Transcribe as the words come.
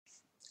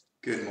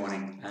Good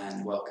morning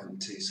and welcome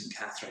to St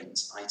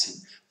Catherine's,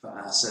 Eyton, for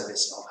our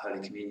service of Holy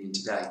Communion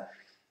today.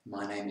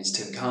 My name is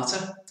Tim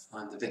Carter.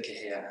 I'm the vicar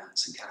here at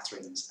St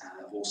Catherine's at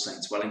All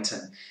Saints,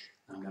 Wellington.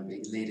 I'm going to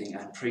be leading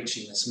and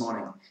preaching this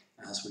morning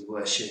as we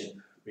worship,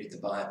 read the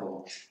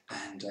Bible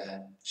and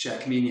share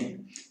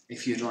communion.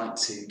 If you'd like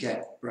to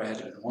get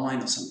bread and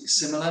wine or something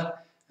similar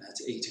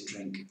to eat and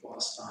drink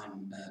whilst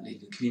I'm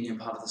leading the communion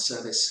part of the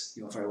service,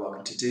 you're very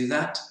welcome to do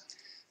that.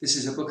 This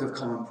is a Book of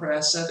Common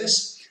Prayer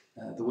service.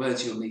 The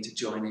words you'll need to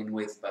join in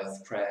with,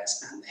 both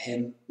prayers and the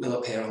hymn, will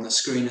appear on the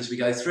screen as we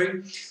go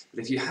through.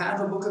 But if you have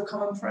a Book of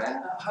Common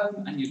Prayer at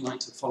home and you'd like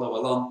to follow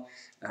along,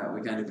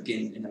 we're going to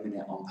begin in a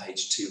minute on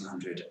page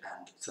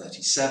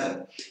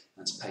 237.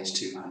 That's page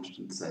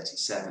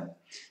 237.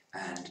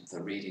 And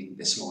the reading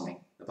this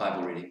morning, the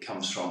Bible reading,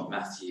 comes from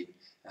Matthew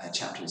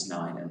chapters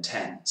 9 and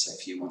 10. So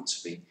if you want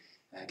to be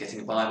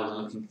getting a Bible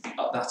and looking that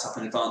up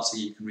in advance so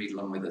you can read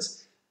along with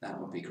us, that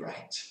would be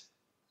great.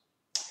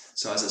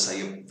 So as I say,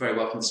 you're very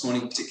welcome this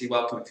morning, particularly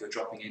welcome if you're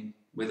dropping in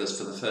with us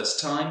for the first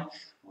time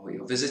or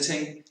you're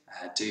visiting.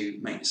 Do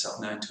make yourself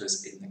known to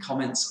us in the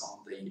comments on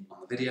the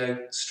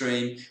video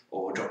stream,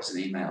 or drop us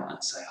an email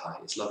and say hi.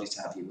 It's lovely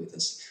to have you with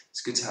us.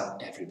 It's good to have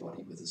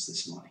everybody with us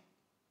this morning.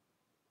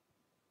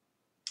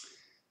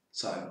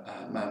 So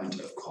a moment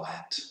of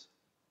quiet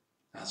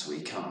as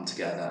we come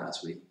together,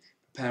 as we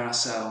prepare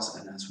ourselves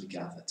and as we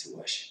gather to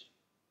worship.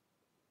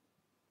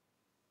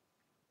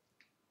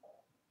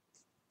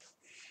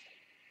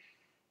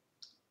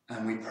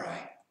 And we pray.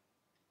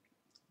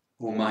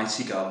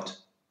 Almighty God,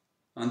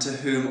 unto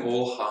whom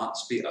all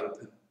hearts be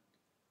open,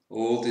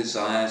 all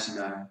desires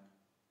known,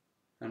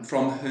 and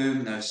from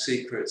whom no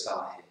secrets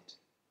are hid,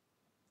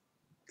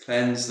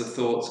 cleanse the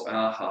thoughts of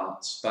our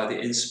hearts by the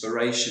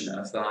inspiration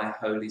of thy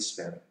Holy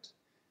Spirit,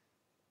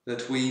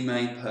 that we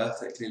may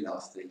perfectly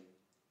love thee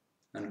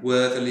and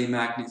worthily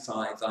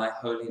magnify thy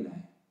holy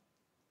name,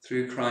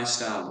 through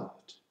Christ our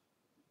Lord.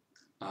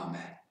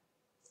 Amen.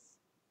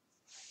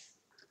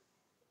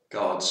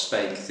 God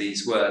spake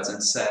these words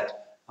and said,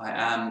 I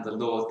am the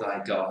Lord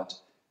thy God.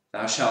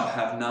 Thou shalt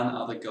have none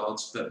other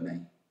gods but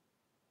me.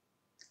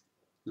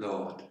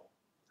 Lord,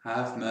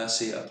 have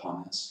mercy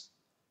upon us,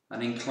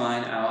 and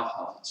incline our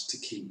hearts to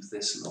keep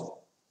this law.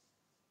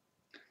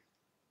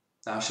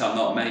 Thou shalt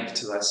not make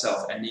to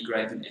thyself any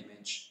graven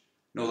image,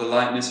 nor the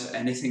likeness of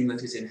anything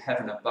that is in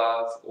heaven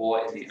above,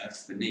 or in the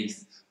earth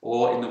beneath,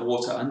 or in the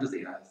water under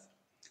the earth.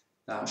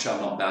 Thou shalt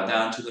not bow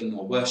down to them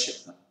nor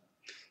worship them.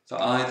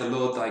 For I, the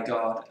Lord thy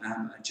God,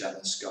 am a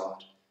jealous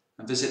God,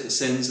 and visit the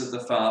sins of the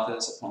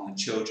fathers upon the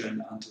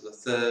children unto the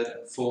third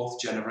and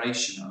fourth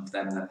generation of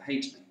them that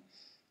hate me,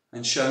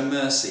 and show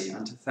mercy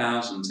unto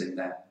thousands in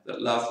them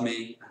that love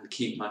me and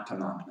keep my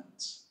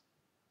commandments.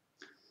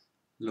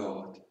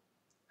 Lord,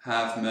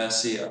 have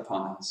mercy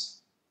upon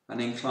us,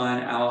 and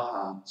incline our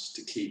hearts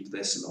to keep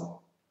this law.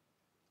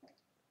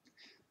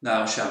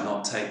 Thou shalt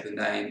not take the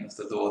name of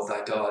the Lord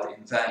thy God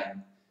in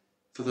vain,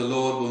 for the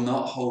Lord will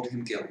not hold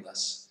him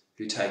guiltless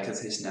who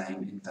taketh his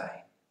name in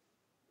vain.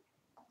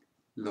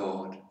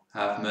 Lord,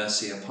 have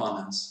mercy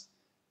upon us,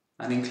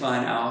 and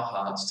incline our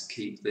hearts to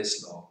keep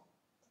this law.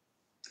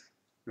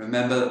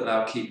 Remember that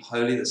thou keep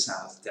holy the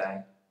Sabbath day.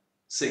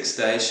 6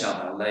 days shalt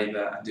thou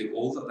labour and do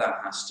all that thou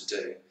hast to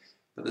do,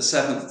 but the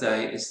seventh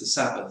day is the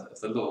Sabbath of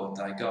the Lord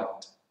thy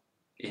God.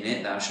 In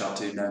it thou shalt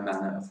do no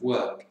manner of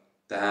work,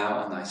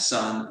 thou and thy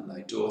son and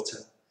thy daughter,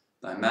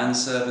 thy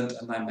manservant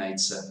and thy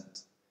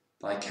maidservant,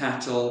 thy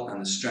cattle and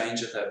the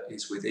stranger that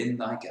is within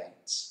thy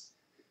gates.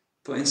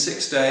 For in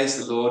 6 days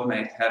the Lord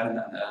made heaven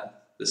and earth,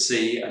 the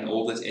sea and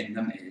all that in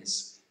them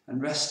is, and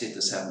rested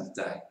the seventh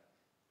day.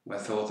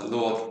 Wherefore the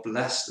Lord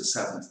blessed the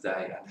seventh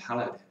day and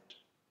hallowed it.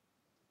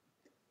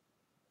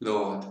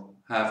 Lord,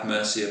 have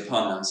mercy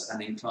upon us,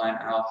 and incline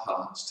our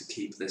hearts to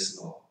keep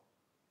this law.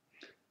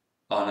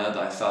 Honour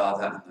thy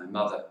father and thy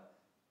mother,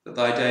 that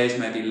thy days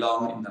may be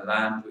long in the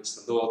land which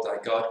the Lord thy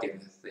God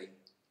giveth thee.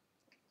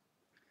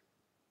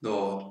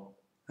 Lord,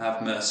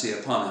 have mercy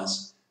upon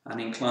us, and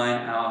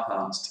incline our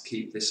hearts to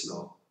keep this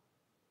law.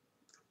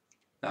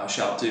 Thou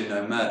shalt do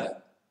no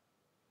murder.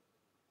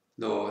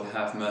 Lord,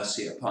 have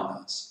mercy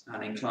upon us,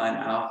 and incline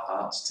our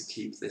hearts to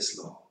keep this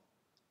law.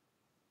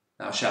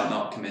 Thou shalt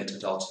not commit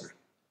adultery.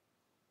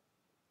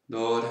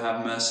 Lord,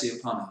 have mercy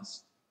upon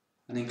us,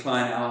 and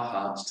incline our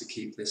hearts to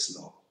keep this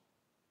law.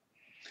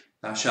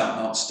 Thou shalt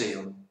not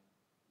steal.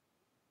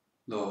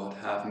 Lord,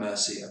 have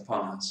mercy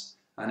upon us,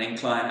 and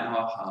incline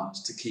our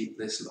hearts to keep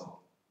this law.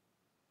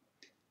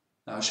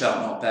 Thou shalt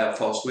not bear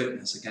false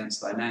witness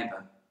against thy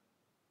neighbour.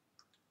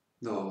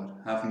 Lord,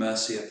 have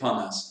mercy upon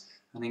us,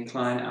 and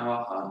incline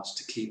our hearts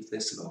to keep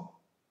this law.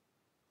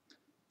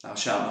 Thou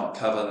shalt not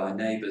covet thy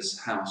neighbour's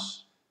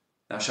house.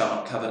 Thou shalt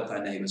not covet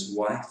thy neighbour's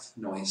wife,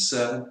 nor his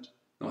servant,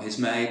 nor his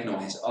maid, nor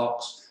his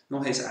ox,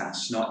 nor his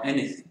ass, nor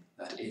anything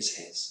that is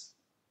his.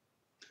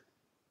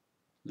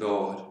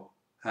 Lord,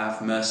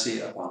 have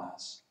mercy upon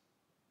us,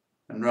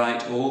 and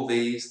write all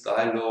these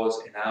thy laws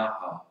in our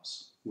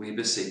hearts, we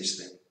beseech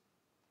thee.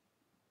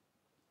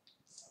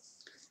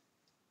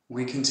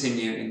 We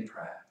continue in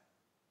prayer.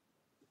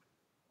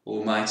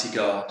 Almighty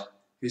God,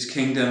 whose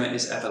kingdom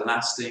is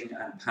everlasting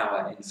and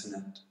power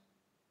infinite,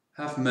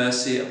 have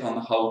mercy upon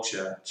the whole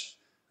church,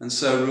 and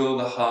so rule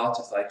the heart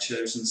of thy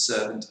chosen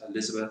servant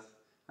Elizabeth,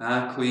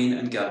 our Queen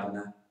and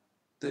Governor,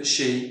 that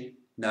she,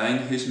 knowing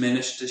whose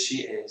minister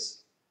she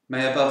is,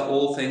 may above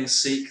all things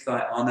seek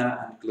thy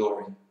honour and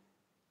glory,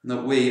 and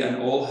that we and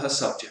all her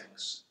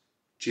subjects,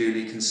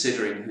 duly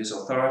considering whose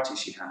authority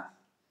she hath,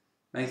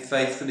 may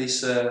faithfully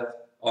serve,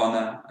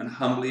 honour, and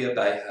humbly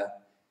obey her,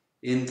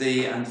 in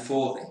thee and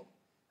for thee,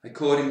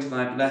 according to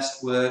thy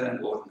blessed word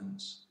and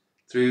ordinance,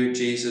 through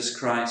Jesus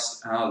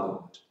Christ our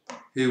Lord,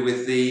 who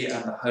with thee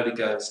and the Holy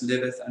Ghost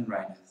liveth and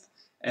reigneth,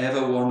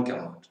 ever one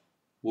God,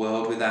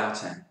 world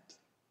without end.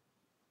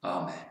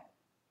 Amen.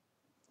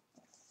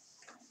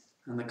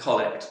 And the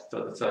collect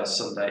for the first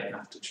Sunday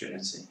after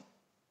Trinity.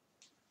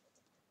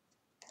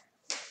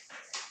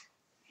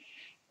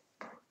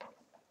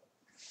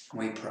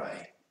 We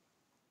pray.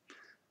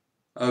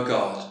 O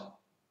God,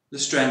 the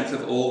strength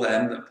of all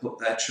them that put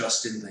their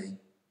trust in thee,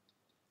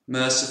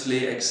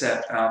 mercifully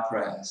accept our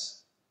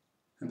prayers,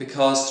 and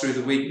because through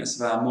the weakness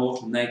of our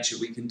mortal nature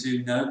we can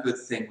do no good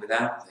thing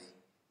without thee,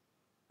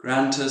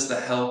 grant us the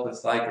help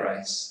of thy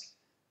grace,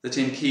 that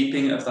in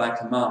keeping of thy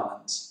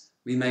commandments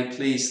we may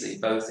please thee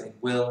both in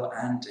will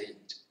and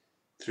deed,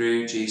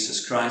 through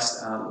Jesus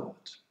Christ our Lord.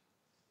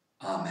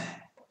 Amen.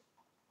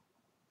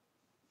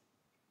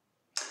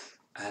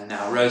 And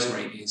now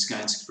Rosemary is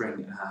going to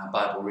bring our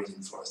Bible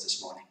reading for us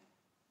this morning.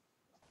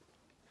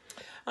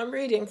 I'm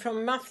reading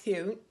from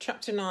Matthew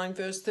chapter 9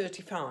 verse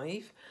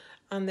 35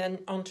 and then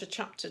on to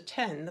chapter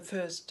 10, the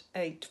first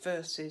 8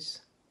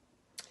 verses.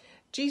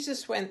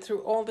 Jesus went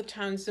through all the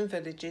towns and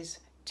villages,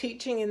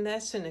 teaching in their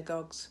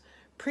synagogues,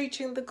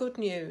 preaching the good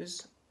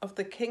news of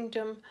the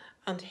kingdom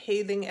and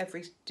healing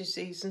every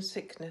disease and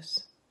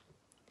sickness.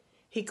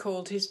 He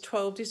called his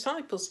 12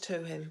 disciples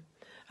to him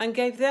and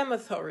gave them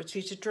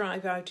authority to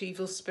drive out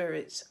evil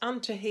spirits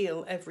and to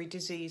heal every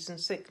disease and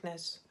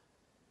sickness.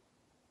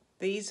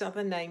 These are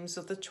the names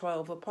of the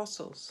 12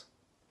 apostles.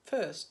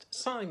 First,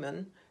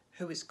 Simon,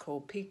 who is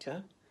called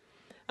Peter,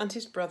 and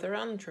his brother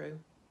Andrew.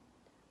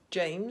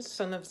 James,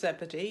 son of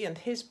Zebedee, and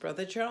his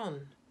brother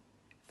John.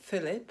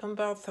 Philip and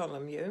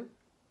Bartholomew.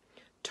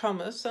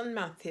 Thomas and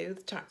Matthew,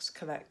 the tax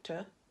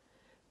collector.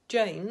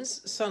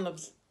 James, son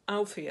of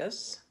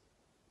Alphaeus,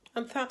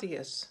 and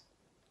Thaddeus.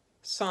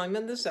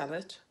 Simon the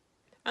Zealot,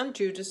 and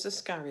Judas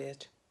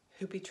Iscariot,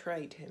 who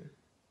betrayed him.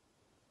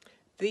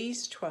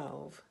 These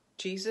 12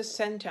 Jesus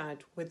sent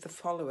out with the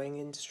following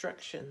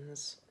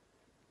instructions.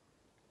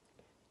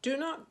 Do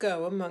not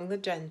go among the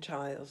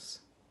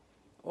Gentiles,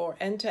 or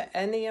enter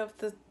any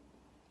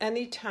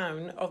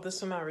town of the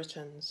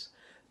Samaritans.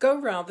 Go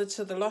rather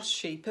to the lost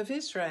sheep of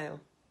Israel.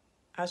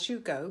 As you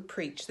go,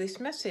 preach this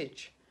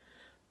message.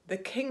 The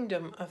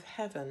kingdom of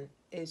heaven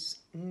is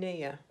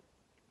near.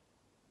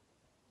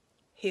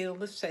 Heal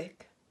the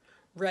sick,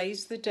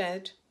 raise the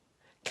dead,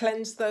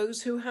 cleanse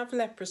those who have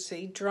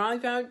leprosy,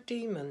 drive out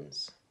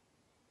demons.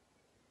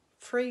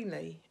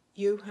 Freely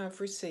you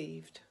have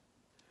received,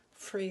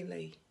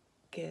 freely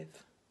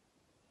give.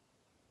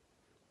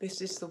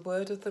 This is the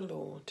word of the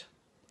Lord.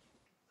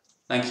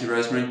 Thank you,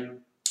 Rosemary.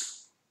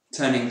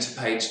 Turning to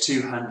page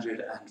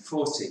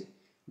 240,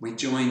 we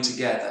join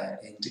together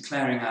in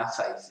declaring our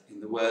faith in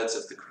the words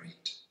of the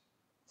Creed.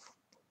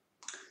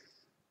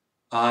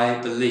 I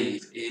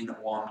believe in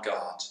one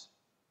God,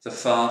 the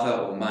Father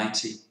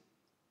Almighty,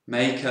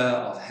 maker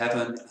of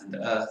heaven and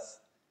earth,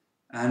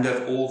 and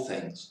of all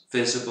things,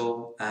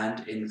 visible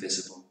and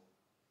invisible,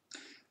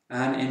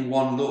 and in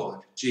one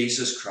Lord,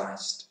 Jesus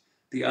Christ,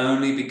 the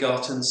only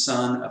begotten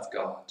Son of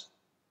God,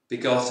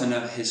 begotten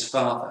of his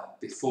Father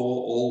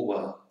before all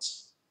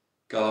worlds,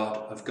 God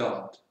of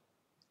God,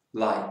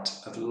 light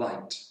of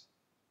light,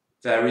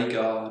 very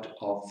God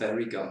of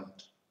very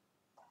God,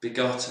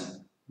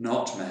 begotten,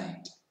 not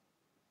made,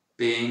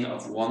 being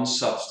of one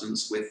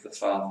substance with the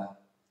Father,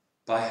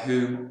 by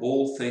whom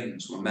all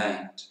things were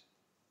made,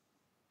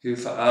 who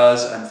for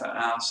us and for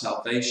our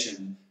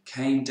salvation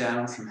came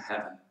down from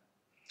heaven,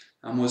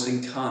 and was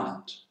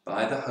incarnate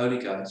by the Holy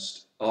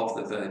Ghost of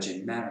the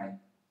Virgin Mary,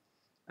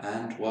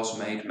 and was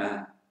made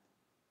man,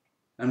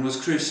 and was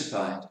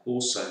crucified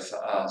also for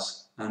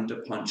us under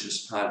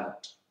Pontius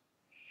Pilate.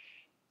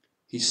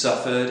 He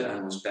suffered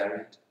and was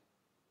buried,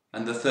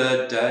 and the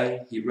third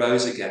day he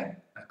rose again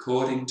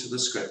according to the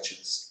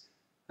Scriptures,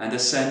 and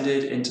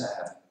ascended into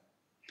heaven,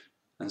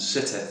 and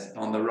sitteth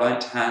on the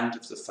right hand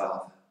of the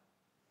Father.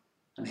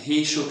 And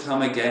he shall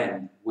come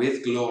again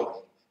with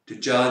glory to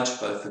judge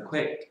both the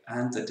quick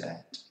and the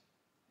dead,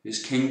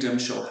 whose kingdom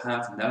shall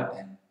have no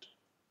end.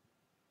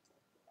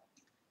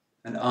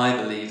 And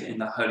I believe in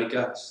the Holy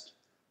Ghost,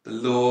 the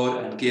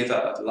Lord and giver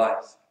of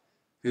life,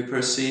 who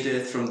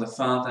proceedeth from the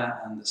Father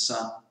and the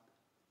Son,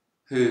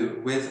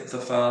 who with the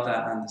Father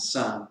and the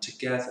Son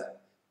together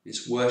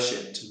is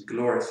worshipped and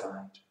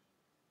glorified,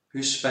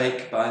 who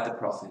spake by the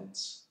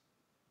prophets.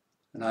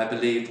 And I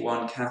believe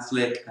one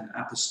Catholic and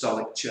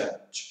Apostolic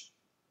Church.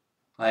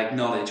 I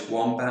acknowledge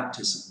one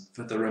baptism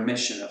for the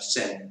remission of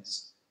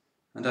sins,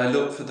 and I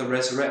look for the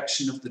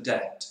resurrection of the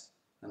dead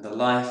and the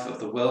life of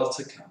the world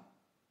to come.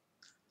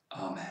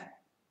 Amen.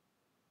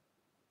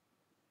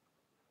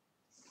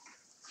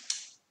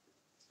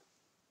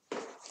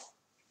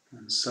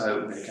 And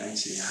so we're going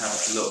to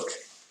have a look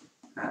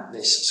at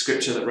this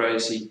scripture that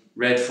Rosie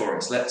read for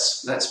us.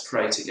 Let's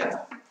pray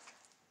together.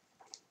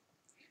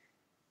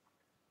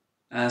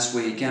 As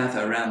we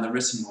gather around the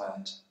written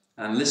word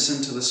and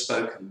listen to the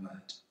spoken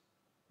word,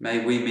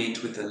 may we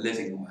meet with the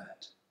living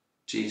word,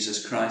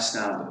 Jesus Christ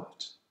our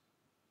Lord.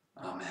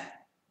 Amen.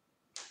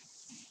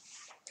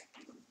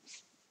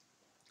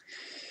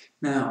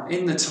 Now,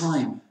 in the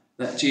time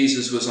that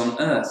Jesus was on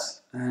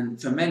earth,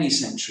 and for many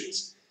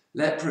centuries,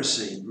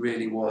 leprosy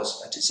really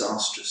was a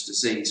disastrous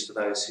disease for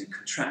those who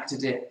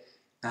contracted it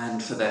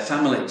and for their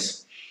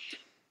families.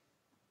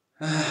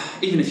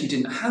 Even if you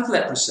didn't have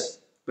leprosy,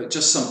 but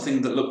just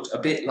something that looked a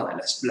bit like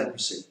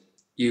leprosy,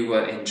 you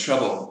were in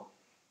trouble.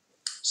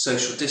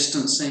 Social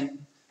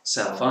distancing,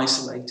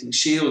 self-isolating,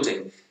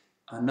 shielding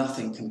are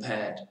nothing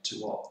compared to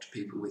what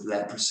people with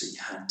leprosy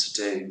had to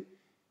do.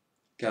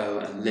 Go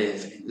and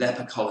live in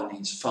leper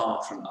colonies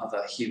far from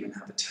other human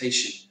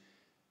habitation.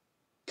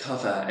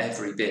 Cover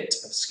every bit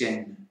of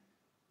skin.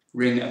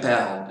 Ring a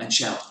bell and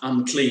shout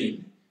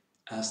unclean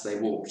as they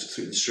walked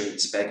through the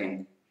streets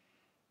begging.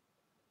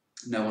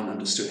 No one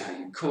understood how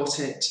you caught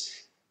it,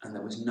 and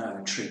there was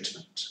no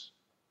treatment.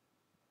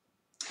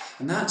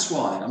 And that's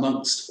why,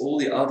 amongst all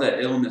the other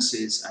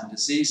illnesses and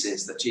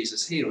diseases that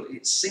Jesus healed,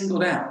 it's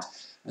singled out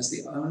as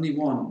the only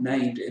one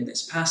named in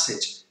this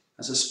passage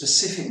as a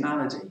specific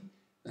malady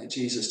that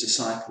Jesus'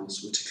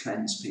 disciples were to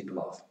cleanse people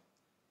of.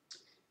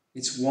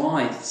 It's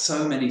why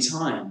so many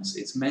times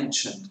it's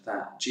mentioned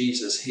that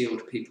Jesus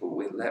healed people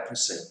with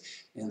leprosy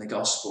in the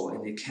gospel,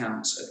 in the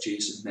accounts of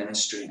Jesus'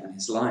 ministry and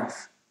his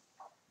life.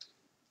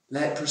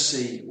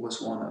 Leprosy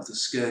was one of the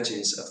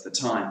scourges of the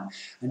time,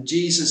 and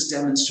Jesus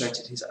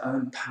demonstrated his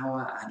own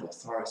power and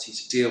authority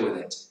to deal with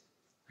it,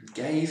 and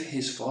gave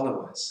his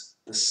followers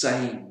the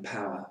same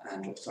power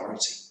and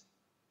authority.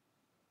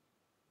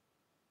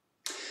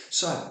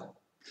 So,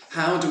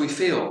 how do we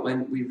feel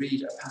when we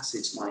read a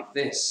passage like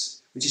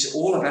this, which is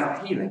all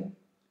about healing,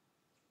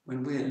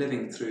 when we're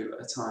living through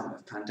a time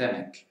of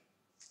pandemic,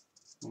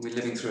 when we're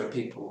living through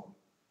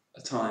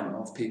a time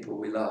of people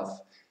we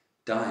love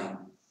dying,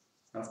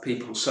 of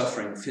people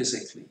suffering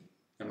physically,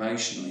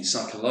 emotionally,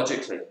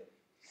 psychologically?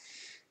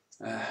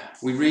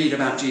 We read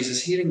about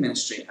Jesus' healing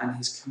ministry and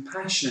his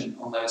compassion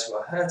on those who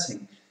are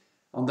hurting,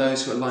 on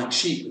those who are like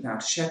sheep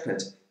without a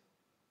shepherd.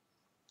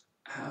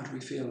 How do we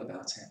feel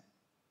about it?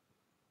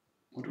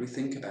 What do we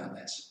think about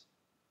this?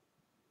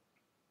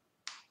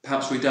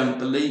 Perhaps we don't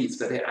believe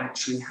that it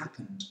actually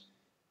happened.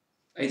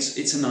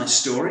 It's a nice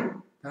story.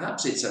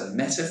 Perhaps it's a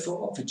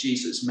metaphor for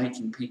Jesus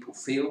making people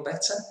feel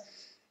better,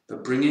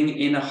 but bringing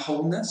in a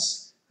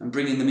wholeness and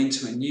bringing them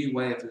into a new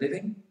way of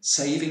living,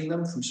 saving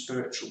them from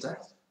spiritual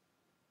death.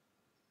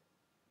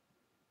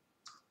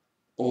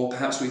 Or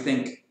perhaps we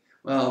think,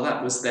 well,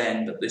 that was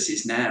then, but this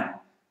is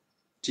now.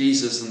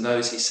 Jesus and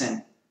those he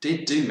sent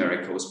did do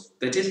miracles.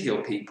 They did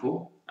heal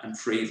people and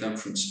free them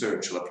from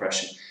spiritual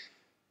oppression.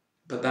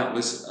 But that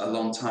was a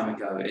long time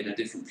ago in a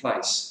different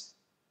place.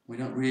 We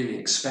don't really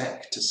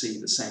expect to see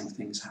the same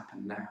things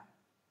happen now.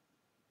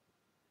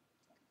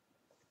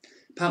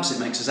 Perhaps it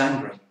makes us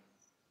angry.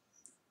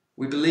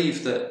 We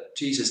believe that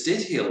Jesus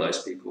did heal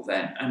those people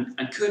then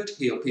and could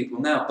heal people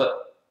now,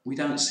 but we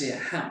don't see it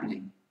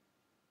happening.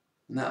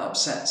 And that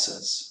upsets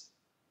us.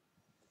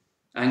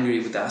 Angry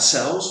with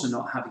ourselves for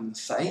not having the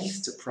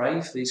faith to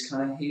pray for these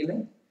kind of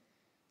healing.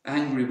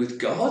 Angry with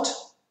God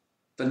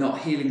for not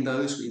healing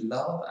those we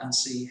love and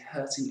see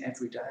hurting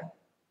every day.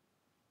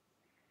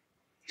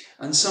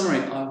 In summary,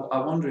 I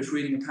wonder if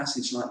reading a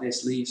passage like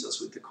this leaves us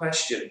with the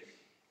question,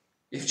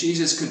 if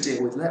Jesus could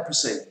deal with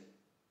leprosy,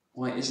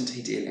 why isn't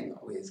he dealing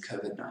with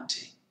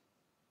COVID-19?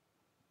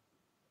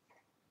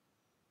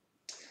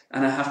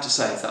 And I have to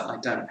say that I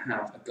don't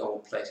have a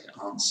gold-plated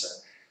answer,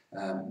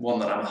 one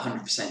that I'm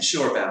 100%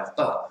 sure about,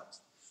 but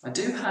I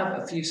do have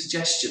a few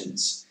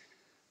suggestions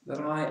that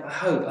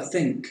I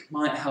think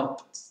might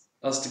help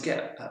us to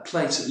get a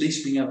place at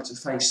least being able to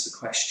face the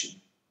question.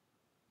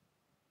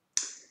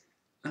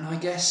 And I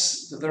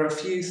guess that there are a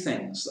few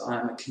things that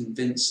I'm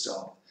convinced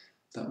of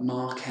that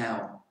mark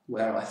out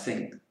where I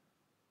think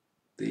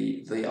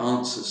the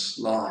answers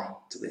lie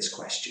to this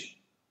question.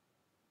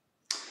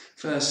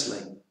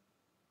 Firstly,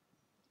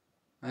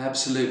 I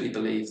absolutely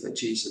believe that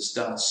Jesus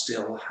does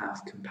still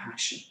have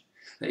compassion,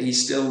 that he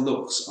still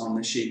looks on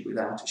the sheep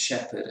without a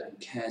shepherd and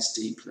cares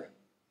deeply,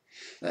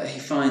 that he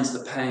finds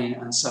the pain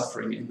and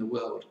suffering in the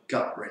world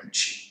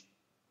gut-wrenching.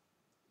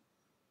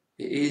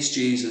 It is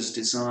Jesus'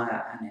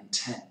 desire and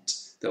intent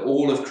that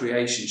all of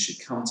creation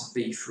should come to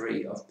be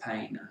free of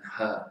pain and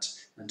hurt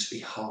and to be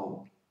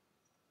whole.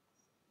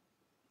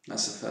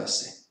 That's the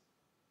first thing.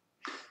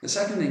 The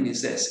second thing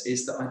is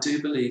that I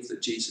do believe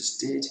that Jesus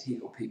did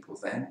heal people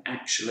then,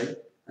 actually,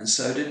 and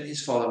so did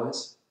his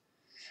followers,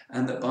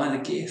 and that by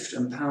the gift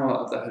and power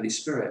of the Holy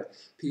Spirit,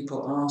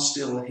 people are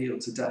still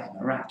healed today,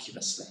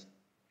 miraculously.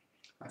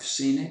 I've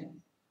seen it,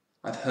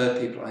 I've heard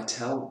people I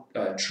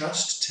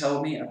trust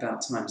tell me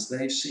about times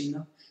they've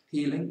seen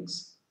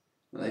healings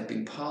that they've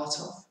been part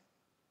of.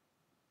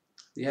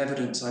 The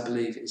evidence, I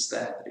believe, is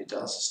there that it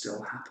does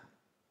still happen.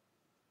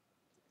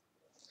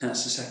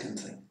 That's the second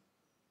thing.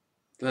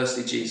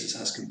 Firstly, Jesus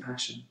has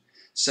compassion.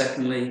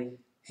 Secondly,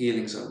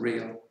 healings are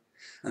real.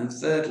 And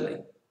thirdly,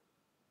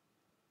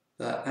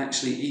 that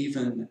actually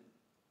even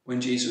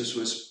when Jesus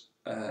was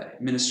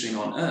ministering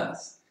on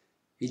earth,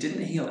 he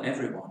didn't heal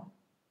everyone.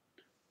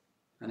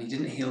 And he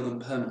didn't heal them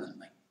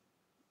permanently.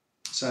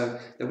 So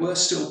there were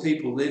still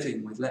people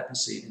living with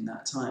leprosy in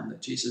that time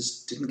that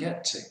Jesus didn't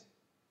get to.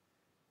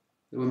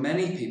 There were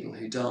many people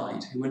who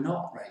died who were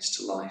not raised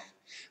to life.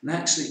 And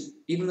actually,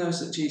 even those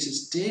that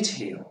Jesus did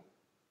heal,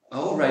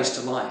 or raised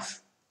to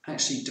life,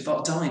 actually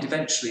died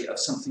eventually of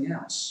something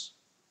else.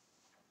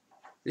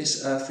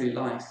 This earthly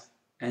life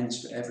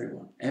ends for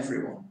everyone.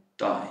 Everyone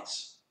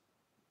dies.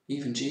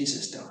 Even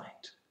Jesus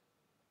died.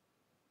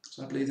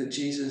 So I believe that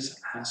Jesus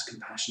has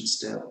compassion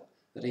still,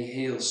 that he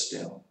heals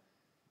still,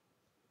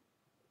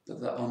 but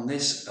that on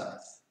this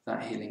earth,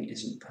 that healing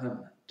isn't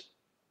permanent.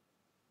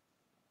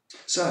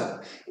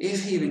 So,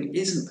 if healing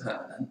isn't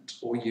permanent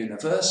or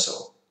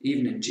universal,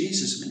 even in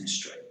Jesus'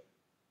 ministry,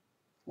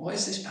 what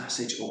is this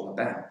passage all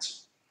about?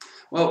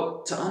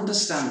 Well, to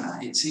understand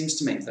that, it seems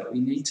to me that we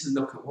need to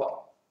look at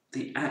what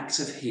the acts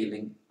of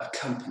healing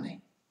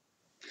accompany.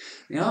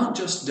 They aren't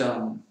just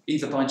done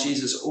either by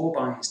Jesus or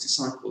by his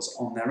disciples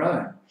on their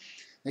own.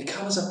 They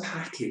come as a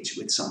package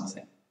with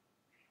something.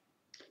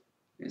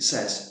 It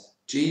says,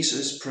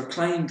 Jesus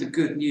proclaimed the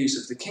good news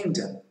of the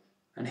kingdom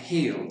and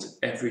healed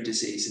every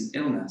disease and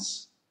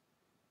illness.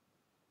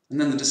 And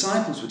then the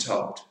disciples were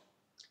told,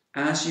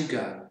 as you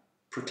go,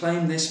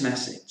 proclaim this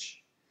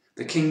message.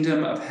 The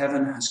kingdom of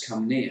heaven has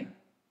come near.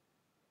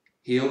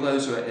 Heal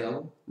those who are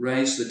ill,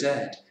 raise the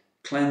dead,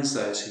 cleanse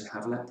those who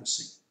have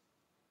leprosy.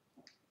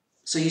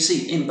 So you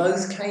see, in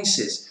both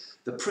cases,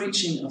 the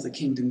preaching of the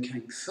kingdom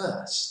came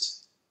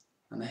first,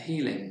 and the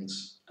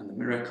healings and the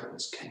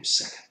miracles came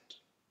second.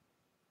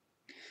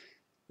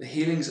 The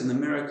healings and the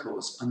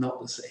miracles are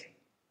not the thing.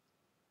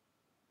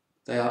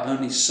 They are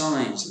only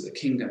signs that the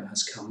kingdom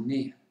has come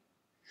near.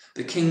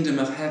 The kingdom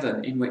of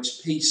heaven in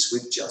which peace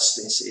with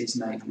justice is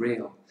made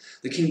real.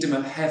 The kingdom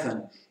of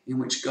heaven in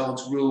which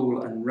God's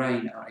rule and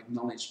reign are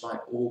acknowledged by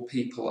all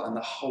people and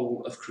the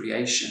whole of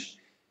creation.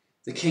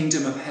 The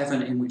kingdom of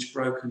heaven in which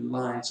broken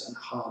lives and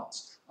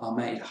hearts are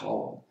made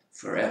whole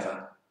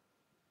forever.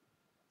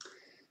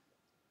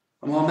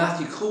 And while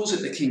Matthew calls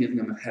it the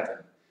kingdom of heaven,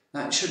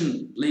 that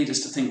shouldn't lead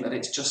us to think that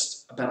it's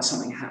just about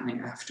something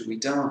happening after we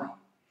die.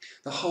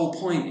 The whole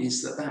point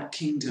is that that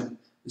kingdom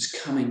was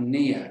coming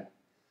near.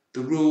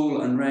 The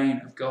rule and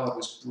reign of God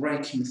was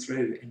breaking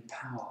through in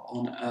power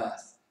on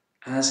earth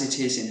as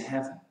it is in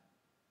heaven.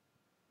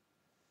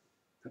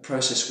 The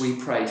process we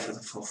pray for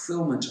the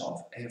fulfillment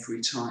of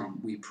every time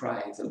we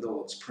pray the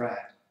Lord's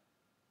Prayer.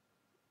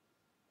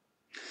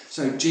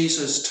 So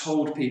Jesus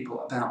told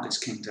people about this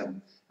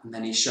kingdom and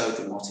then he showed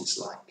them what it's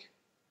like.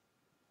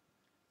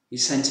 He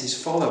sent his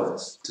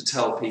followers to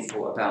tell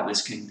people about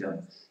this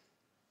kingdom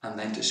and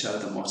then to show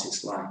them what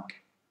it's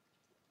like.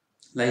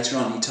 Later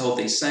on, he told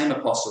these same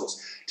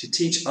apostles to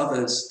teach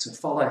others to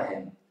follow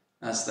him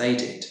as they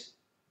did.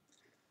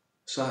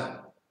 So,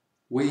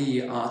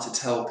 we are to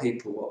tell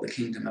people what the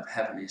kingdom of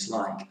heaven is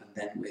like, and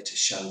then we're to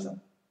show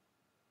them.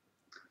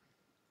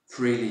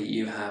 Freely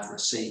you have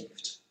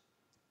received,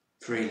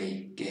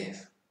 freely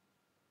give.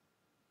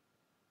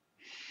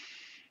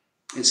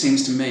 It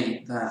seems to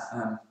me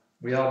that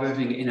we are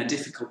living in a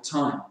difficult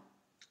time,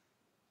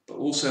 but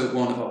also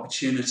one of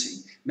opportunity.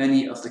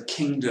 Many of the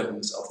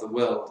kingdoms of the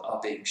world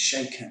are being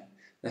shaken.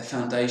 Their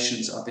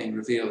foundations are being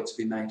revealed to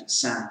be made of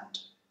sand.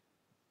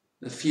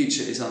 The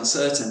future is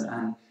uncertain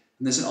and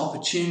there's an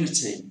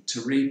opportunity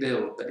to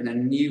rebuild, but in a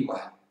new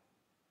way.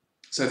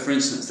 So, for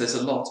instance, there's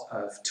a lot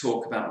of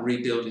talk about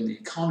rebuilding the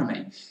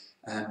economy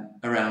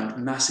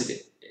around massive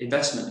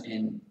investment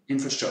in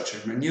infrastructure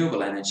and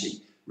renewable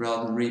energy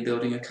rather than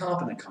rebuilding a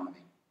carbon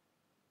economy.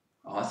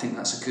 Oh, I think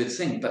that's a good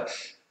thing, but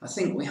I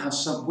think we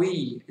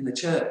in the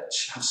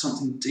church have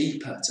something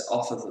deeper to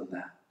offer than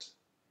that.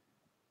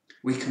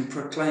 We can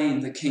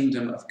proclaim the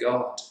kingdom of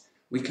God.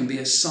 We can be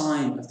a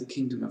sign of the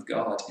kingdom of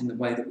God in the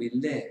way that we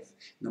live,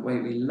 in the way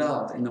we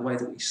love, in the way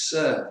that we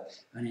serve,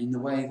 and in the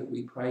way that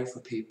we pray for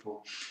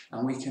people.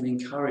 And we can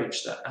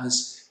encourage that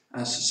as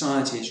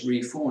society is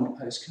reformed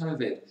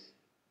post-COVID,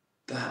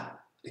 that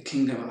the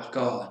kingdom of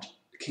God,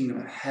 the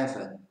kingdom of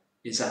heaven,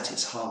 is at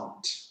its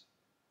heart.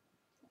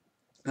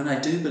 And I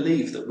do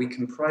believe that we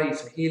can pray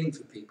for healing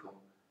for people.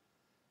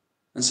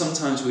 And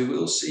sometimes we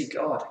will see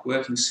God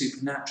working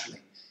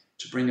supernaturally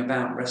to bring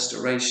about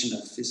restoration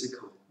of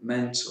physical,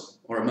 mental,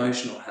 or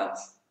emotional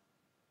health.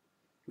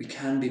 We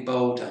can be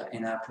bolder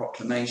in our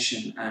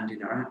proclamation and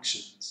in our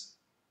actions.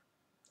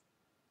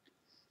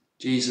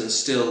 Jesus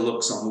still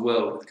looks on the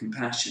world with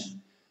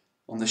compassion,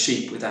 on the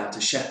sheep without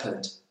a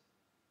shepherd,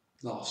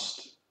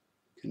 lost,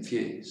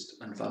 confused,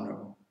 and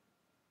vulnerable.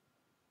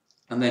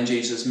 And then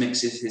Jesus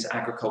mixes his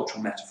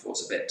agricultural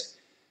metaphors a bit.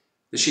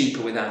 The sheep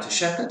are without a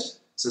shepherd,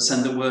 so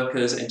send the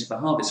workers into the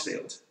harvest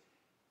field.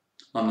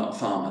 I'm not a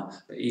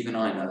farmer, but even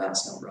I know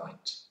that's not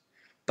right.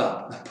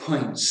 But the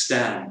point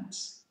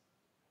stands.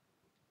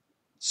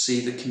 See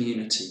the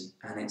community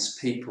and its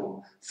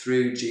people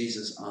through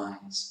Jesus'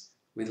 eyes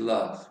with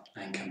love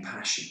and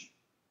compassion.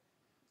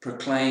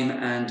 Proclaim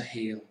and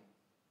heal,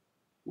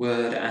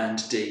 word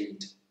and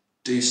deed.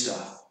 Do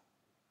stuff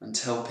and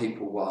tell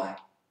people why.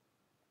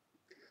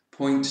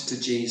 Point to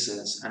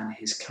Jesus and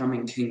his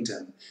coming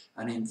kingdom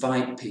and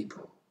invite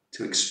people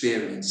to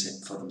experience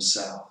it for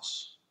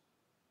themselves.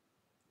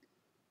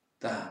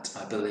 That,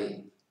 I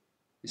believe,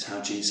 is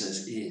how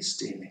Jesus is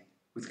dealing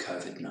with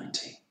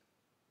COVID-19.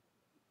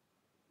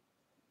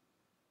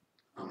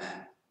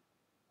 Amen.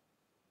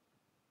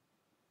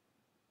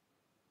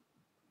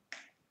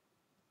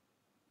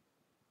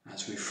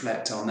 As we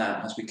reflect on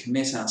that, as we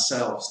commit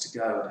ourselves to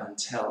go and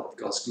tell of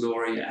God's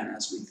glory, and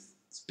as we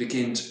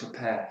begin to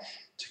prepare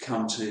to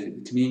come to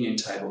the communion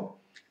table,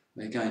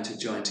 we're going to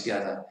join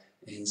together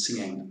in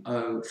singing,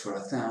 "Oh, for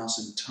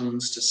 1,000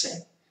 tongues to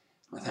sing."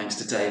 My thanks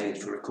to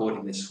David for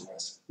recording this for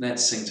us.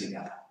 Let's sing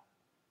together.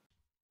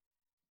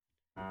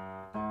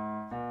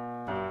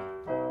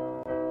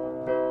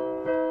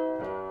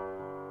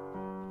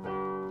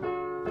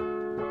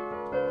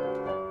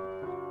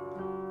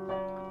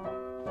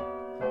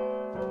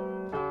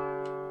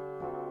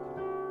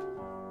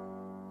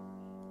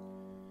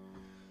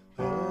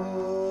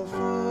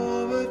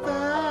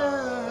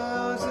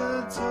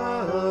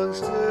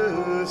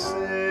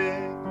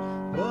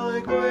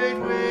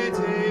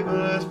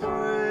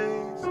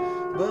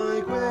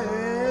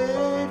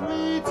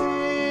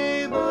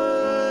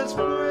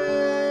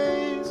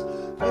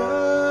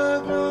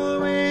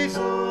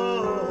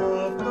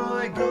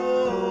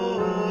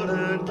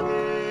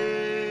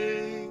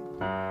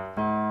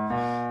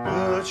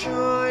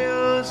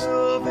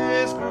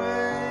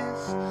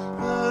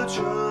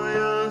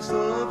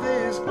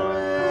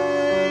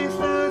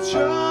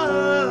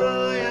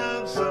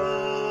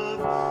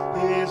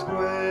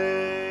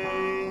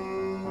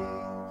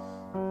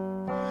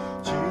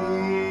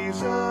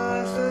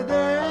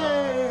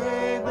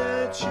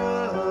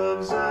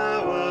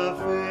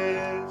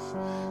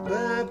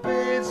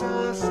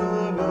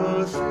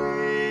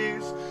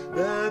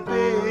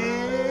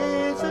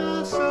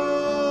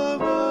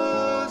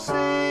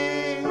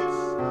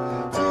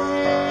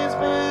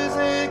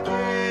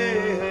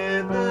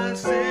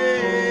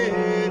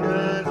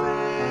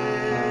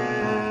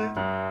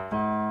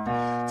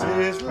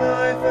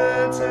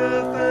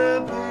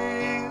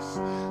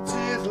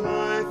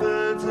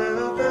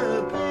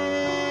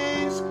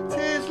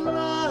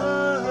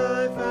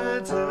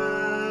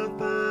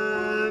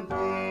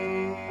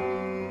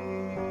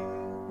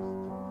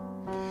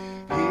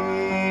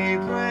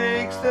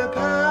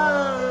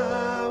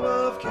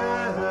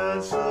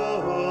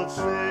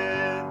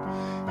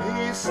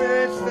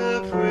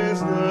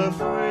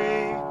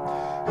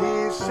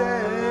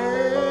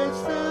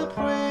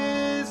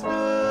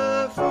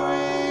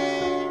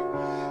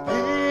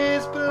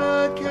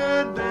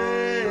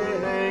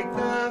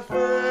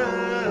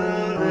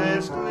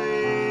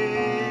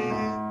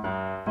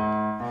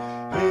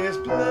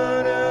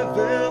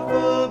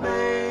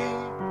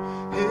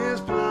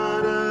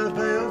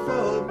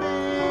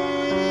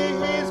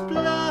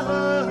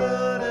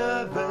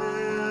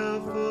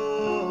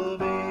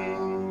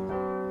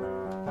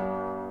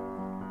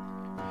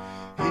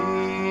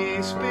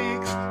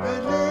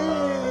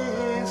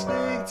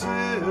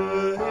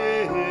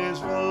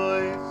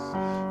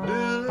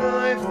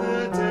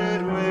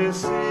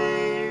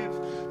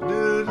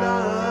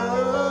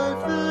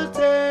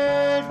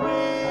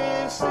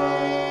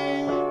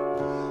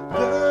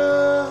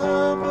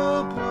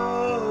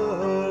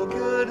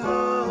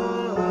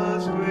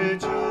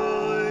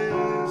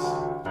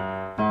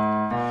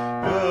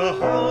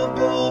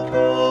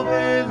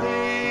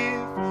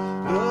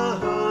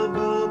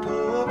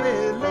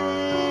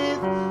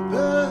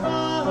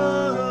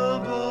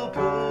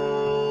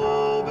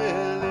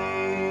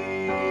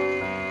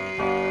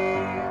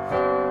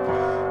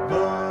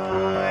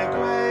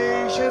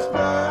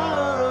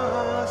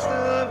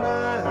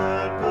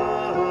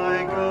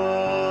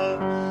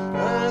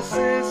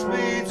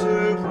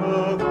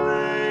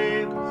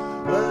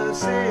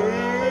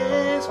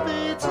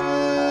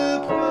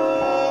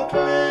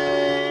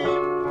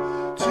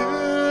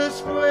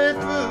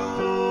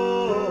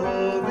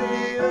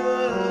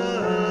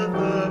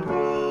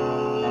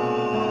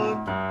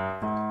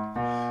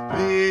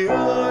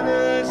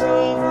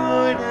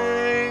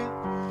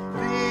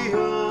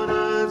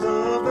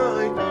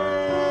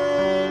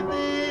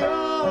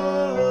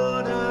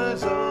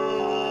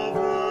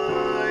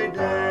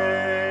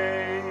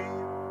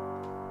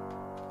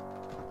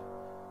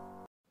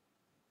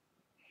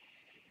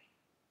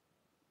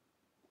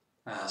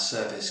 Our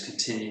service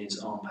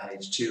continues on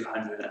page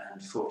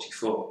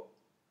 244.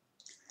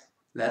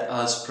 Let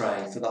us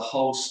pray for the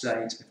whole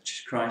state of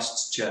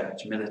Christ's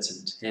Church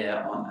militant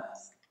here on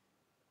earth.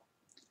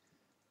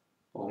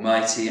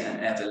 Almighty and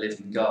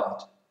ever-living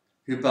God,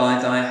 who by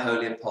thy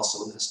holy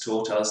apostle has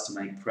taught us to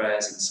make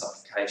prayers and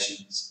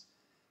supplications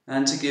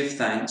and to give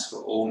thanks for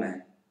all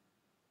men.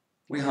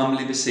 We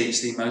humbly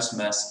beseech thee most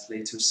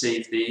mercifully to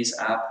receive these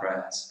our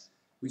prayers,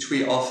 which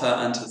we offer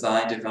unto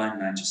thy divine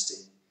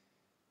majesty,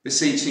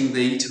 beseeching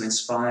thee to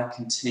inspire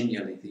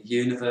continually the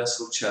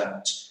universal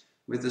church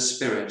with the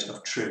spirit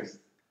of truth,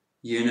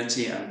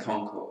 unity and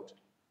concord,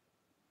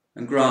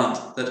 and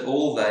grant that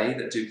all they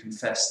that do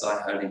confess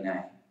thy holy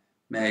name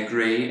may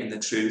agree in the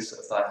truth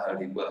of thy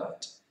holy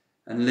word,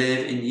 and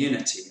live in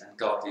unity and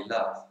godly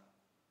love.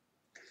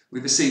 We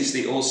beseech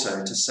thee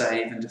also to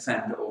save and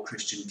defend all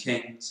Christian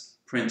kings,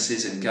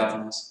 princes and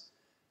governors,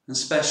 and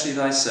specially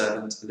thy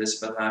servant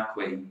Elizabeth our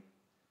Queen,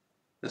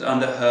 that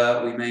under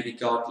her we may be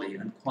godly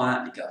and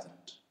quietly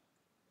governed,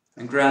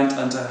 and grant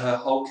unto her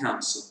whole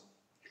council,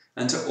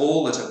 and to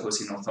all that are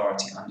put in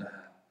authority under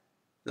her,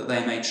 that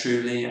they may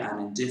truly and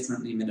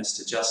indifferently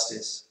minister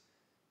justice,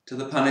 to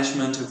the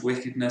punishment of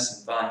wickedness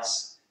and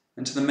vice,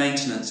 and to the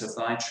maintenance of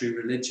thy true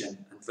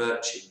religion and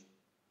virtue.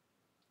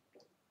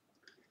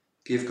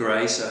 Give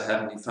grace, O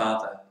Heavenly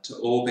Father, to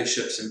all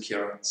bishops and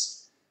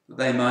curates, that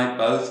they might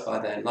both by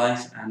their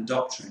life and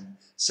doctrine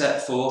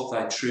set forth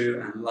thy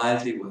true and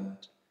lively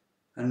word,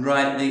 and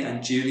rightly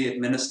and duly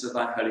administer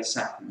thy holy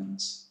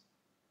sacraments.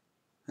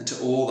 And to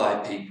all thy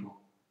people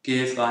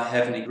give thy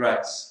heavenly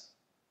grace,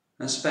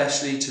 and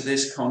especially to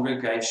this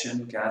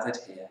congregation gathered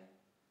here,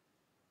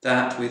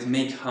 that with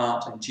meek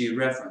heart and due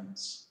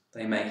reverence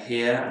they may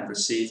hear and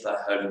receive thy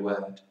holy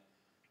word,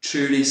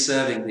 truly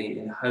serving thee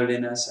in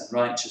holiness and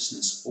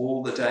righteousness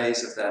all the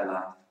days of their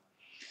life.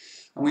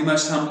 And we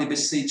most humbly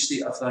beseech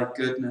thee of thy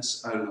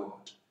goodness, O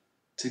Lord,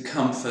 to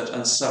comfort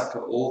and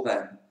succour all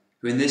them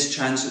who in this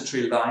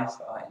transitory life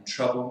are in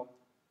trouble,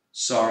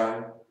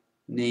 sorrow,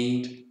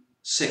 need,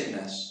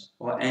 sickness,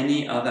 or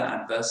any other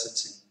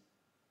adversity.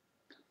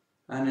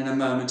 And in a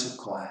moment of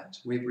quiet,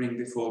 we bring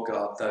before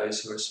God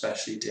those who are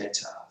especially dear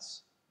to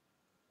us.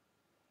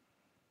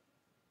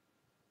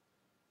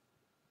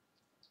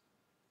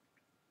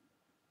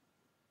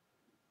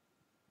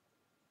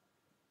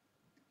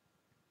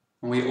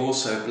 And we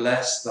also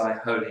bless thy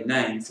holy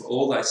name for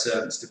all thy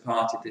servants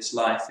departed this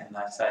life in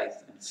thy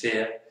faith and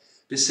fear,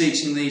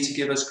 beseeching thee to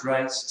give us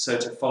grace so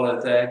to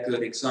follow their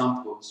good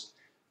examples,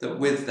 that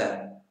with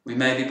them we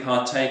may be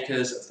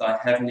partakers of thy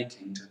heavenly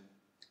kingdom.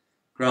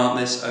 Grant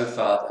this, O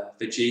Father,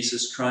 for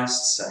Jesus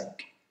Christ's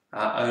sake,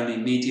 our only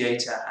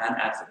mediator and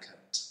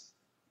advocate.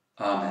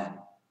 Amen.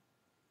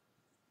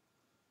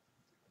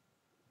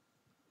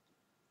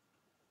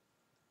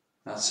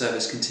 Our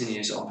service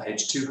continues on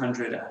page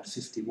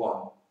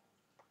 251.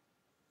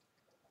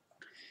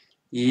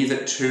 Ye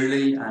that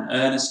truly and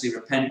earnestly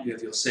repent you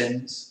of your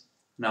sins,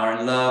 and are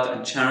in love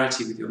and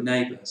charity with your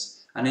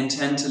neighbours, and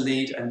intend to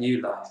lead a new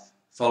life,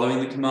 following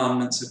the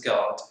commandments of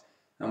God,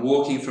 and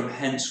walking from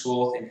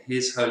henceforth in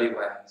his holy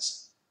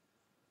ways.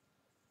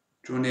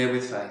 Draw near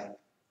with faith.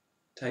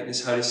 Take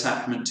this holy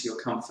sacrament to your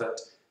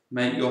comfort.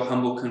 Make your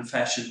humble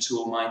confession to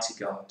Almighty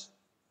God.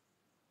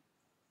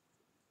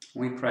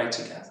 We pray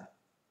together.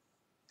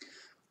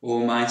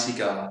 Almighty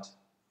God,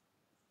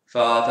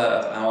 Father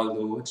of our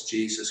Lord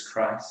Jesus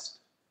Christ,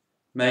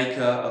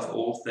 Maker of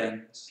all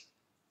things,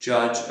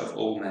 Judge of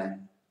all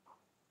men,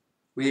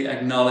 we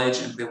acknowledge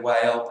and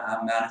bewail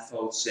our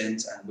manifold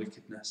sins and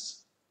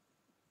wickedness,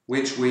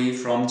 which we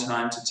from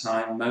time to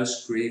time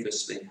most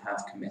grievously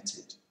have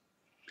committed,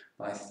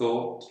 by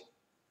thought,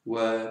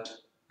 word,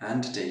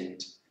 and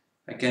deed,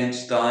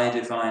 against thy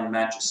divine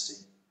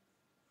majesty,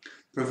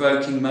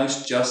 provoking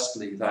most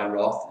justly thy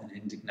wrath and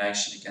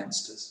indignation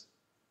against us.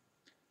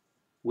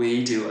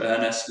 We do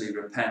earnestly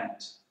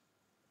repent,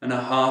 and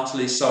are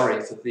heartily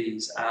sorry for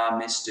these our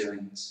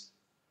misdoings.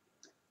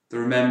 The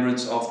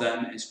remembrance of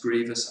them is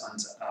grievous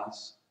unto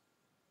us.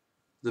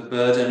 The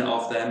burden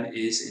of them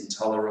is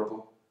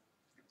intolerable.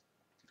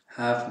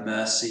 Have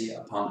mercy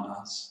upon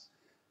us.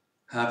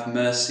 Have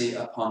mercy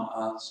upon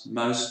us,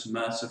 most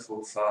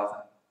merciful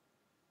Father.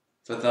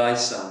 For thy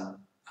Son,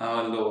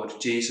 our Lord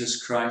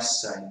Jesus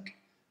Christ's sake,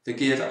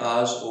 forgive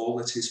us all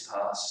that is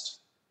past,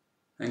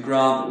 and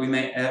grant that we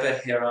may ever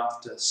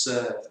hereafter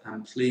serve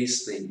and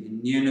please thee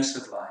in newness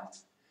of life,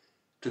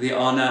 to the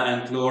honour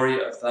and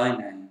glory of thy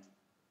name,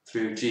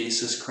 through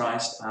Jesus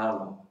Christ our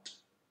Lord.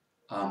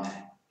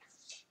 Amen.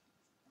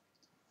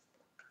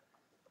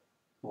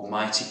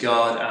 Almighty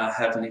God, our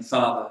heavenly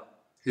Father,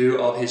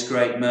 who of his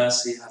great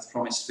mercy hath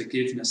promised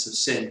forgiveness of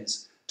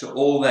sins to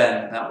all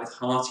them that with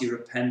hearty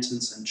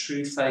repentance and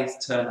true faith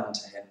turn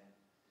unto him,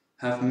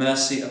 have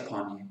mercy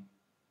upon you,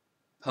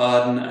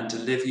 pardon and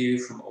deliver you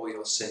from all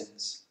your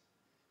sins,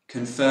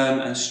 confirm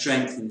and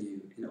strengthen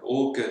you in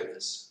all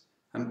goodness,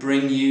 and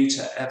bring you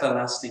to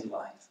everlasting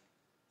life,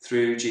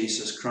 through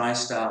Jesus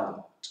Christ our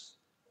Lord.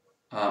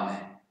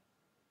 Amen.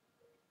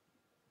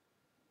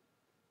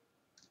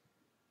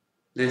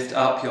 Lift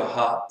up your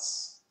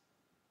hearts.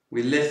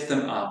 We lift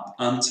them up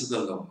unto the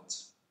Lord.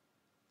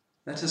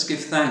 Let us give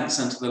thanks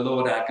unto the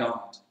Lord our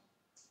God.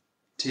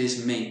 It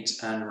is meet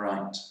and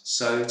right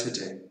so to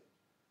do.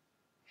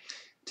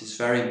 It is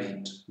very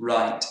meet,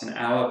 right, and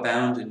our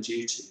bounden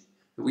duty,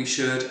 that we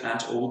should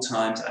at all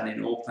times and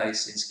in all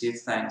places give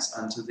thanks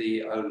unto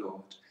thee, O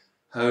Lord,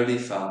 Holy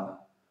Father,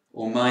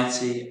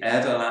 almighty,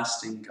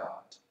 everlasting God.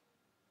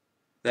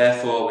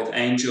 Therefore, with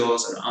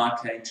angels and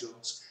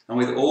archangels, and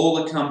with all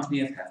the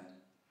company of heaven,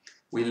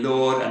 we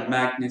laud and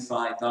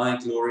magnify thy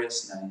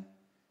glorious name,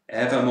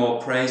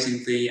 evermore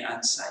praising thee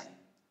and saying,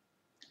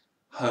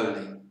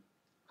 Holy,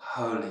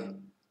 holy,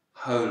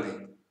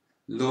 holy,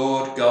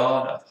 Lord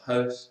God of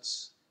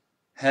hosts,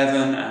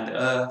 heaven and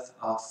earth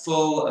are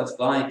full of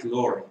thy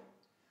glory.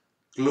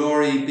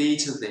 Glory be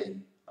to thee,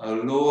 O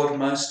Lord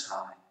Most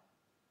High.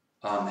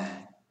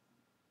 Amen.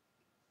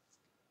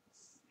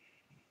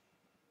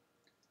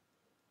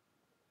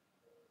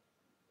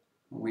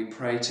 We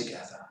pray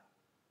together.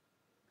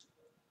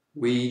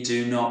 We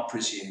do not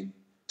presume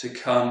to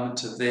come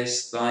to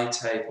this thy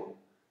table,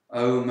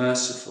 O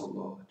merciful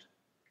Lord,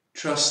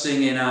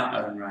 trusting in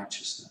our own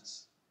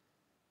righteousness,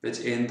 but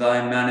in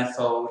thy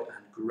manifold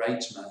and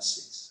great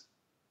mercies.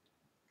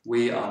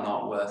 We are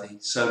not worthy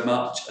so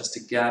much as to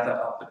gather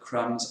up the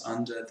crumbs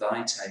under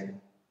thy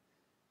table,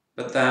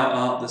 but thou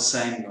art the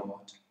same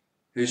Lord,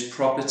 whose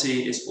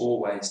property is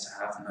always to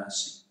have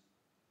mercy.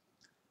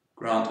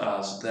 Grant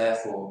us,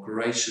 therefore,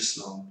 gracious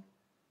Lord,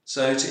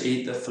 so to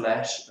eat the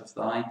flesh of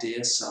thy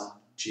dear Son,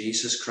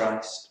 Jesus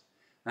Christ,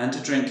 and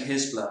to drink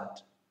his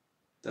blood,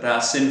 that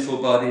our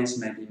sinful bodies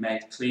may be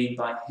made clean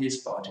by his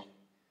body,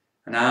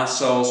 and our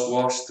souls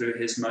washed through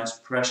his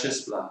most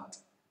precious blood,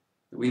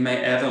 that we may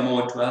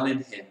evermore dwell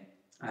in him,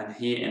 and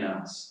he in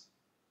us.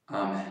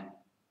 Amen.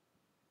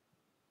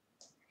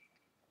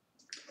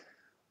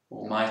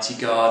 Almighty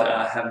God,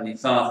 our heavenly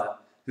Father,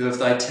 who of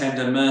thy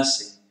tender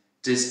mercy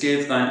didst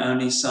give thine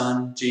only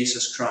Son,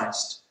 Jesus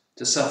Christ,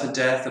 to suffer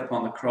death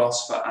upon the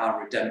cross for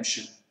our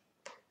redemption,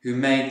 who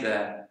made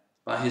there,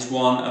 by his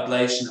one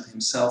oblation of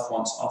himself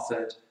once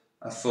offered,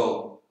 a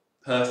full,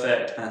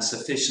 perfect and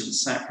sufficient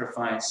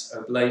sacrifice,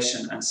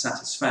 oblation and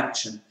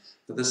satisfaction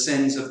for the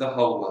sins of the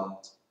whole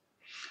world,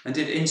 and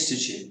did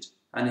institute,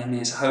 and in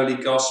his holy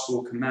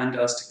gospel command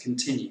us to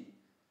continue,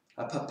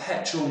 a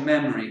perpetual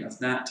memory of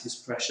that his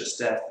precious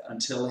death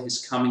until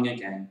his coming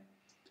again.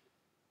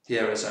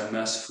 Hear us, O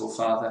merciful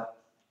Father,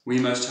 we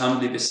most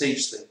humbly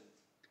beseech thee,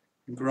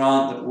 and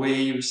grant that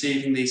we,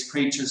 receiving these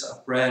creatures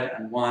of bread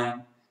and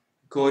wine,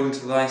 according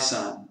to thy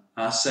Son,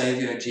 our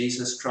Saviour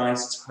Jesus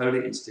Christ's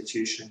holy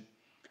institution,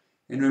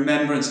 in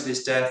remembrance of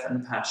his death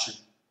and passion,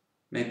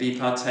 may be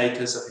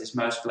partakers of his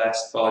most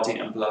blessed body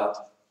and blood,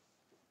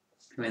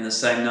 who in the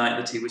same night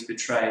that he was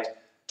betrayed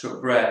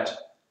took bread,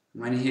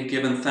 and when he had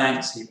given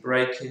thanks he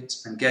brake it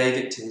and gave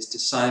it to his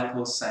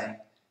disciples, saying,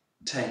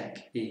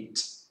 Take,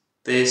 eat,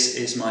 this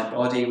is my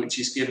body which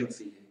is given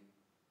for you.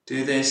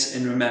 Do this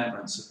in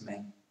remembrance of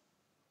me.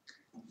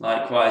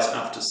 Likewise,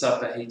 after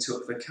supper, he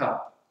took the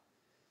cup,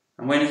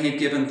 and when he had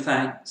given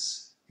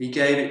thanks, he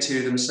gave it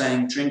to them,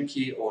 saying, Drink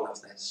ye all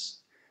of this,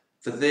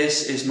 for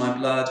this is my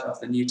blood of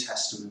the New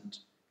Testament,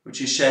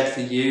 which is shed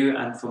for you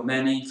and for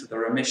many for the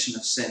remission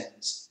of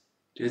sins.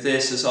 Do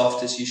this as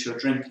oft as ye shall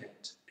drink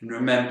it, in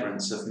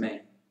remembrance of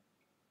me.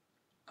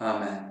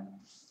 Amen.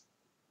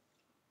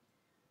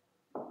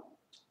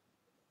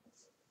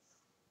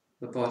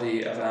 The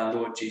body of our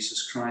Lord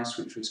Jesus Christ,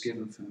 which was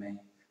given for me,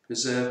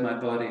 preserve my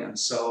body and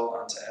soul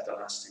unto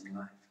everlasting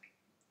life.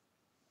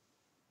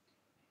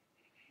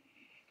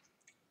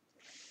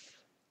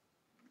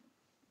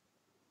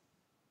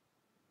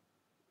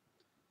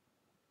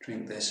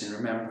 Drink this in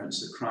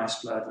remembrance that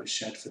Christ's blood was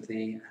shed for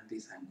thee, and be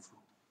thankful.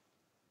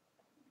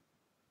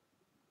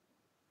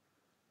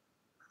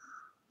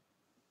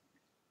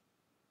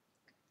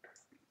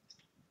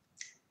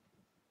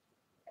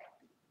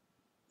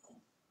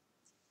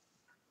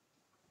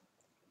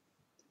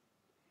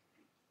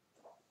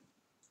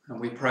 And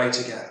we pray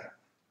together.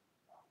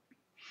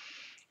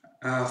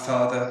 Our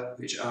Father,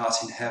 which art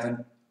in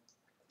heaven,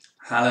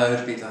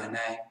 hallowed be thy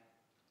name.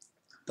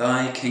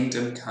 Thy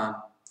kingdom come,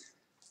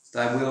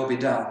 thy will be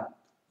done,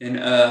 in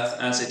earth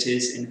as it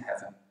is in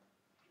heaven.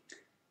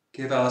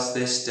 Give us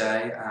this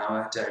day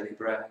our daily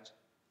bread,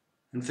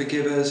 and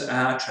forgive us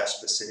our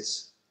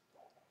trespasses,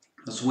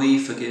 as we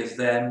forgive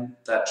them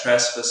that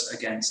trespass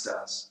against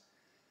us.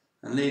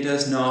 And lead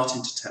us not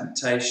into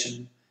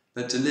temptation,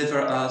 but deliver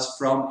us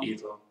from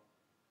evil.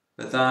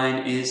 For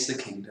thine is the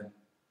kingdom,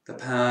 the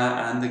power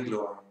and the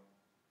glory,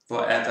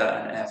 for ever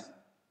and ever.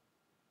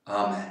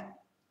 Amen.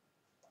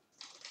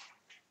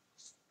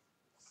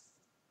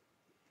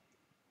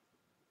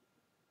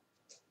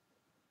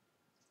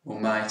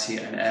 Almighty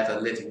and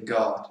ever-living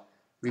God,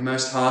 we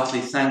most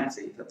heartily thank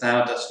thee that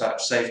thou dost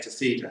vouchsafe to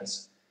feed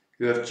us,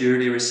 who have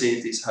duly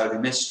received these holy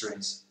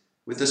mysteries,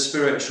 with the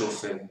spiritual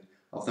food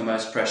of the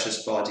most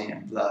precious body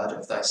and blood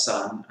of thy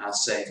Son, our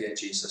Saviour,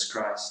 Jesus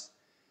Christ.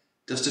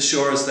 Dost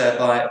assure us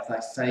thereby of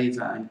thy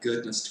favour and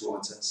goodness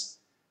towards us.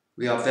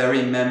 We are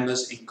very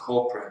members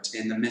incorporate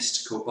in the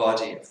mystical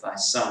body of thy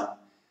Son,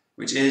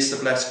 which is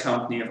the blessed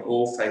company of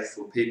all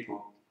faithful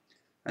people,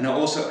 and are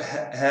also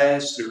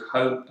heirs through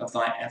hope of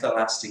thy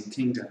everlasting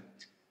kingdom,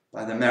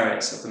 by the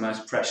merits of the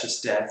most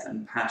precious death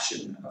and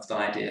passion of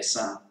thy dear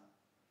Son.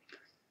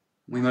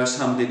 We most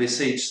humbly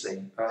beseech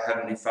thee, O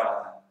Heavenly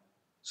Father,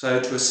 so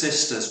to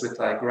assist us with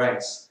thy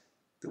grace,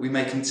 that we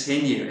may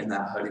continue in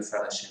that holy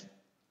fellowship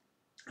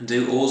and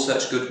do all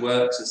such good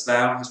works as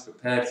thou hast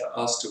prepared for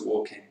us to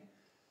walk in,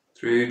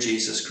 through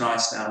Jesus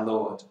Christ our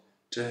Lord,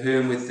 to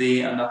whom with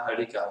thee and the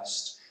Holy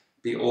Ghost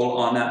be all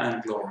honour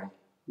and glory,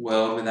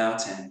 world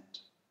without end.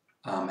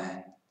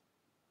 Amen.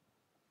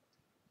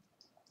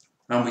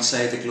 And we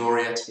say the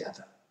Gloria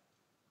together.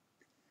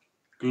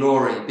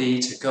 Glory be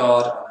to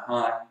God on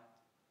high,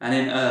 and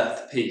in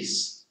earth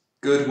peace,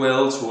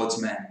 goodwill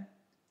towards men.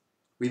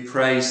 We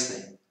praise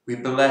thee, we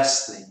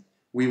bless thee,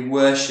 we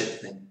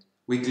worship thee,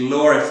 we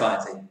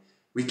glorify thee,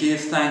 we give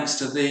thanks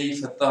to thee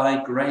for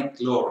thy great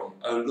glory,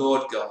 O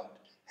Lord God,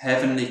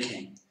 heavenly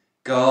King,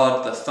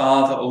 God the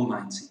Father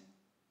Almighty.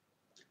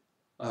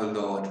 O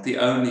Lord, the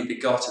only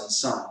begotten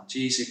Son,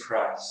 Jesus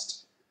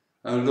Christ,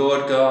 O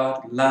Lord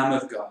God, Lamb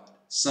of God,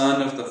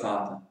 Son of the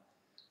Father,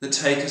 that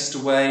takest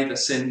away the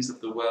sins of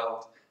the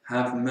world,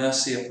 have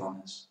mercy upon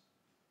us.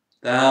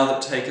 Thou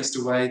that takest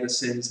away the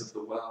sins of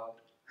the world,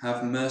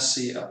 have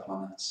mercy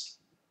upon us.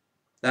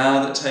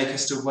 Thou that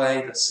takest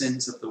away the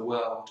sins of the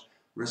world,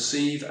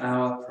 receive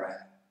our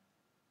prayer.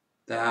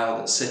 Thou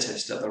that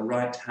sittest at the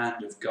right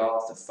hand of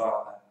God the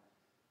Father,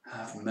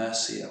 have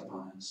mercy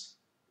upon us.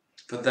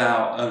 For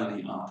thou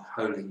only art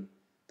holy,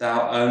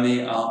 thou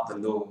only art the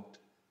Lord,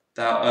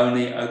 thou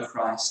only, O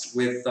Christ,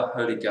 with the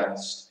Holy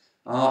Ghost,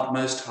 art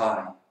most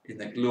high in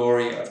the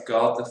glory of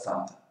God the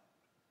Father.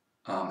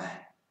 Amen.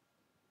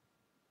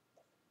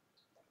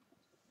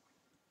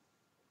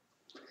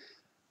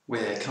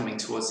 We're coming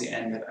towards the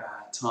end of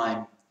our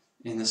time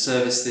in the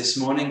service this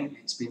morning.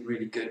 It's been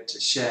really good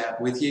to share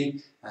with you.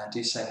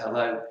 Do say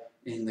hello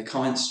in the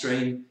comment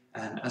stream.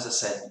 And as I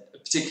said,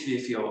 particularly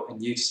if you're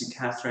new to St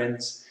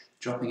Catherine's,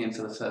 dropping in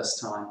for the first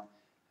time,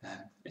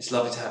 it's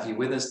lovely to have you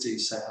with us. Do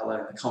say hello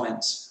in the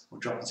comments or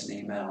drop us an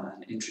email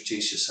and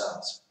introduce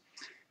yourselves.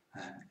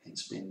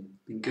 It's been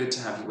good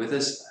to have you with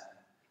us.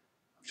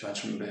 I'm trying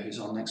to remember who's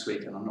on next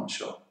week and I'm not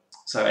sure.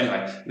 So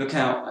anyway, look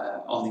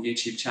out on the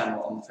YouTube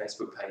channel, on the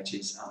Facebook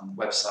pages and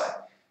the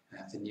website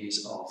for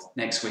news of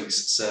next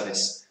week's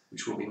service,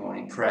 which will be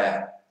morning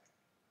prayer.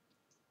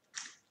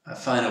 A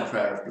final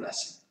prayer of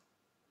blessing.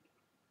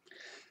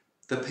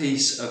 The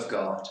peace of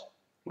God,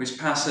 which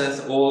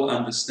passeth all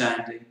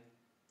understanding,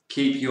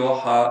 keep your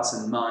hearts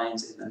and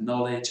minds in the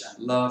knowledge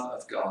and love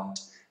of God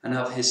and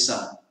of his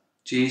Son,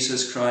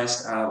 Jesus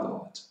Christ our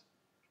Lord.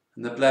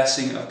 And the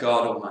blessing of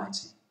God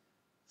Almighty,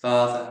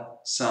 Father,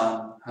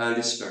 Son,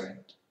 Holy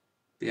Spirit,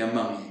 be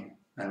among you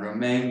and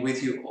remain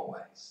with you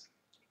always.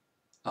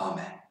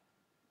 Amen.